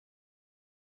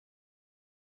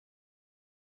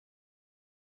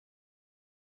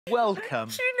welcome.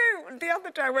 Do you know, the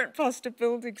other day I went past a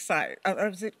building site. I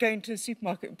was going to a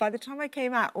supermarket. By the time I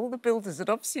came out, all the builders had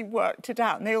obviously worked it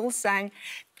out, and they all sang,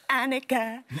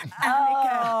 Anneka,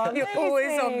 Anneka, you're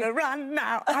always on the run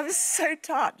now. I was so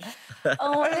touched.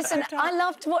 Oh, listen, I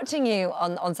loved watching you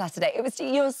on Saturday.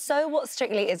 You're so what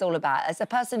Strictly is all about. As a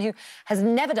person who has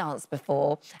never danced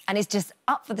before and is just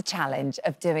up for the challenge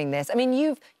of doing this. I mean,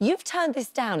 you've turned this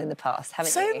down in the past, haven't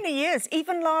you? So many years,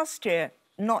 even last year.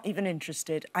 Not even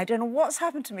interested. I don't know what's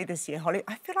happened to me this year, Holly.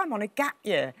 I feel I'm on a gap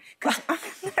year.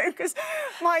 Because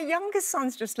my youngest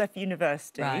son's just left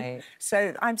university. Right.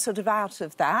 So I'm sort of out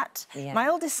of that. Yeah. My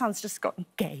oldest son's just got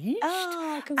engaged.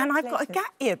 Oh, and I've got a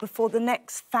gap year before the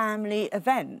next family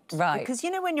event. Right. Because, you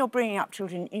know, when you're bringing up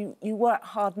children, you work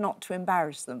hard not to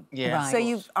embarrass them. Yeah.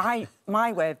 Right. So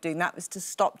my way of doing that was to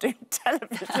stop doing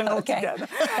television altogether.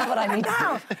 That's what I need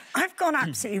to do. I've gone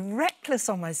absolutely reckless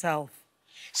on myself.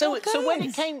 So when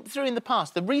it came through in the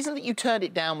past, the reason that you turned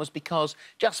it down was because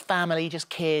just family, just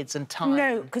kids and time?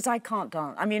 No, because I can't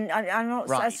dance. I mean, I'm not...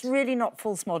 Right. That's really not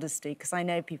false modesty, because I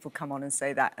know people come on and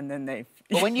say that, and then they...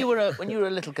 Well, when you were a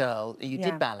little girl, you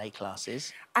did ballet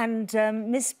classes. And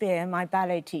Miss Beer, my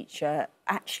ballet teacher,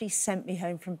 actually sent me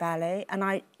home from ballet,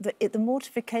 and the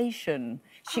mortification...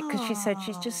 Because she said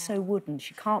she's just so wooden,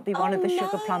 she can't be one of the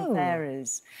sugar plum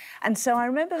fairies. And so I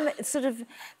remember sort of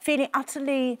feeling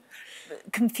utterly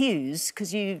confused,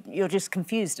 because you're just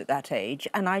confused at that age,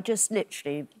 and I just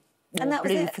literally And that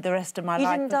was blue it? for the rest of my You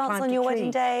life. didn't dance on your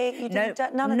wedding day? You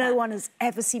didn't none of no that? one has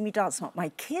ever seen me dance. Not my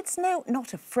kids, no,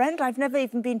 not a friend. I've never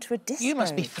even been to a disco. You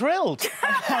must be thrilled.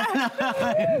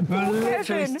 We're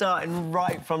literally starting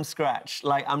right from scratch.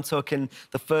 Like, I'm talking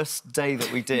the first day that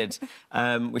we did.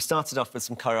 We started off with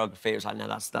some choreography. It was like, no,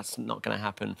 that's not going to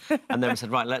happen. And then we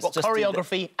said, right, let's just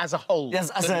choreography as a whole? Yes,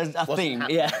 as a theme,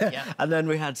 yeah. And then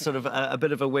we had sort of a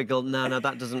bit of a wiggle. No,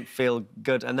 that doesn't feel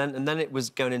good. And then it was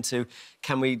going into,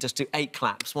 can we just do 8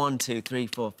 claps? 1, 2, 3,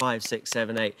 4, 5, 6,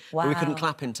 7, 8. Wow. But we couldn't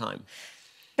clap in time.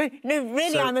 No,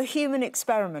 really, I'm a human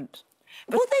experiment.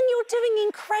 Well, then you're doing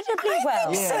incredibly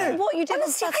well. So. What you did on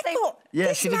Honestly, Saturday... I thought,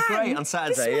 yeah, she did great on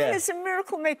Saturday, this man is a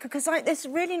miracle maker, because it's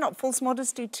really not false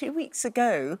modesty. 2 weeks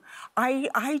ago, we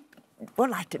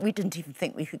didn't even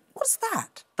think we could... What's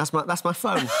that? That's my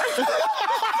phone.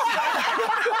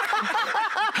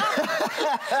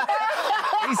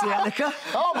 Easy, Anneka.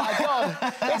 Oh, my God.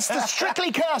 It's the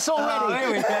Strictly curse already. Oh,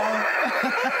 here we go.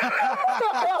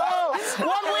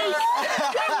 1 week.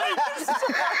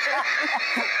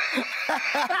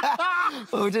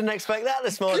 Well, we didn't expect that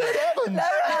this morning. No,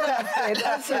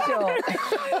 that's for sure.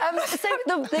 So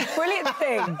the brilliant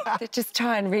thing, to just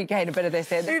try and regain a bit of this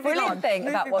here, the brilliant thing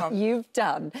about what you've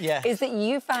done is that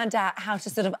you found out how to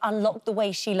sort of unlock the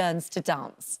way she learns to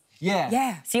dance.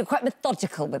 Yeah. So you're quite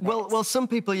methodical with it. Well, some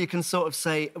people you can sort of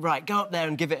say, right, go up there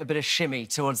and give it a bit of shimmy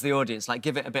towards the audience, like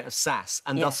give it a bit of sass,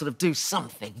 and they'll sort of do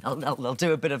something. They'll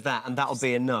do a bit of that, and that'll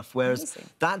be enough. Whereas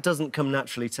that doesn't come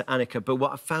naturally to Anneka. But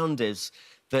what I found is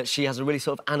that she has a really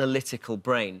sort of analytical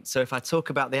brain. So if I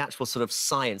talk about the actual sort of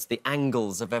science, the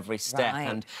angles of every step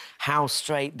and how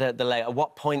straight the leg, at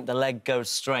what point the leg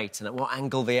goes straight and at what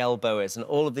angle the elbow is, and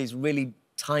all of these really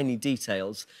tiny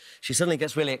details, she suddenly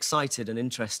gets really excited and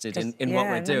interested in what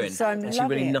we're doing. So and she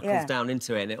really knuckles down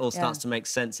into it, and it all starts to make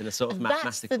sense in a sort of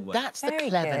mathematical way. That's the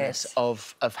cleverness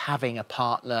of having a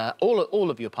partner,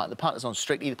 all of your partners, the partners on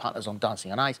Strictly, the partners on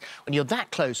Dancing on Ice, when you're that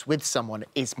close with someone,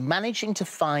 is managing to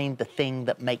find the thing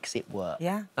that makes it work.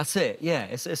 Yeah. That's it, yeah.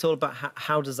 It's all about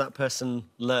how does that person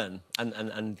learn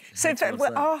and So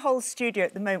our whole studio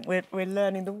at the moment, we're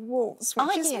learning the waltz,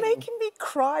 which is making me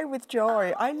cry with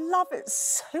joy. I love it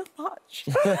so much.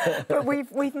 But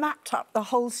we've mapped up the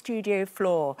whole studio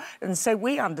floor, and so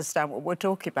we understand what we're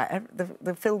talking about.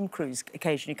 The film crews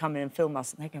occasionally come in and film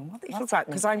us, and they're going, what do you feel like?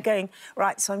 Because I'm going,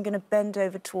 right, so I'm going to bend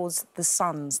over towards the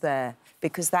sons there,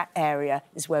 because that area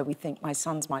is where we think my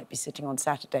sons might be sitting on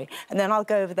Saturday. And then I'll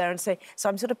go over there and say, so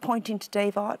I'm sort of pointing to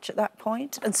Dave Arch at that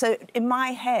point. And so in my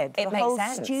head, the whole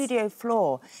studio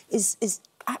floor is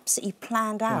absolutely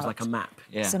planned out. It's like a map,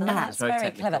 yeah. It's a map. That's very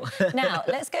clever. Now,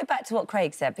 let's go back to what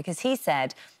Craig said, because he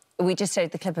said, we just showed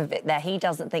the clip of it there, he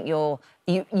doesn't think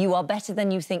you are better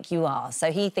than you think you are.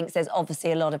 So he thinks there's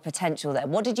obviously a lot of potential there.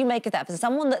 What did you make of that? For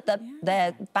someone that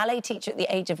their ballet teacher at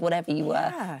the age of whatever you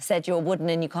were said you're wooden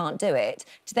and you can't do it,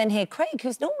 to then hear Craig,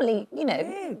 who's normally, you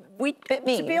know, a bit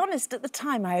mean. To be honest, at the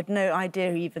time, I had no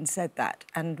idea he even said that.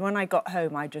 And when I got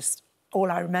home, I just all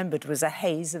I remembered was a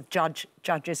haze of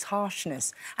judge's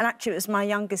harshness. And actually, it was my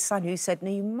youngest son who said,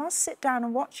 no, you must sit down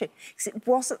and watch it, because it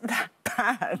wasn't that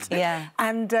bad. Yeah.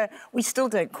 And we still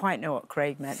don't quite know what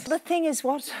Craig meant. The thing is,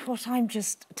 what I'm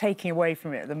just taking away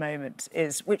from it at the moment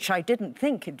is, which I didn't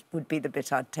think it would be the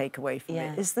bit I'd take away from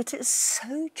it, is that it's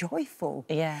so joyful.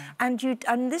 Yeah. And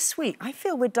this week, I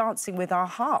feel we're dancing with our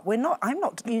heart. I'm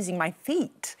not using my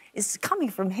feet. It's coming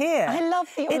from here. I love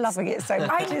that you're loving it so much.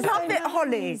 I love it,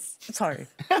 Holly. Sorry.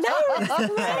 No, it's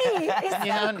great. It's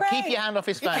so great. Keep your hand off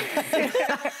his phone.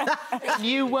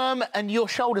 And your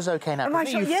shoulder's OK now.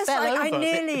 Yes, I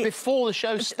nearly... Before the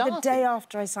show started. The day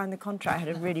after I signed the contract, I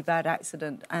had a really bad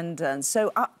accident. And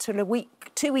so up till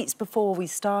 2 weeks before we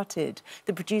started,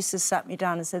 the producers sat me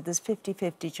down and said, there's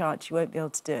 50-50 chance you won't be able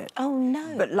to do it. Oh,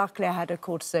 no. But luckily, I had a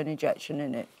cortisone injection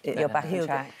in it. You're back on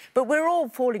track. But we're all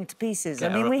falling to pieces. I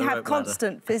mean, we have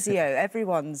constant physio.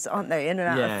 Everyone's, aren't they, in and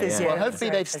out of physio. Well, hopefully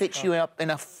they've stitched you up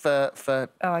enough for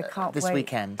I can't this wait.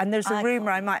 weekend. And there's a rumour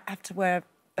I might have to wear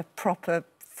a proper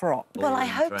frock. Well, I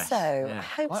hope so. I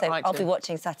hope so. Right, I'll be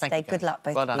watching Saturday. Good luck,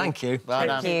 both of you. Thank you. Well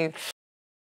done. Thank you.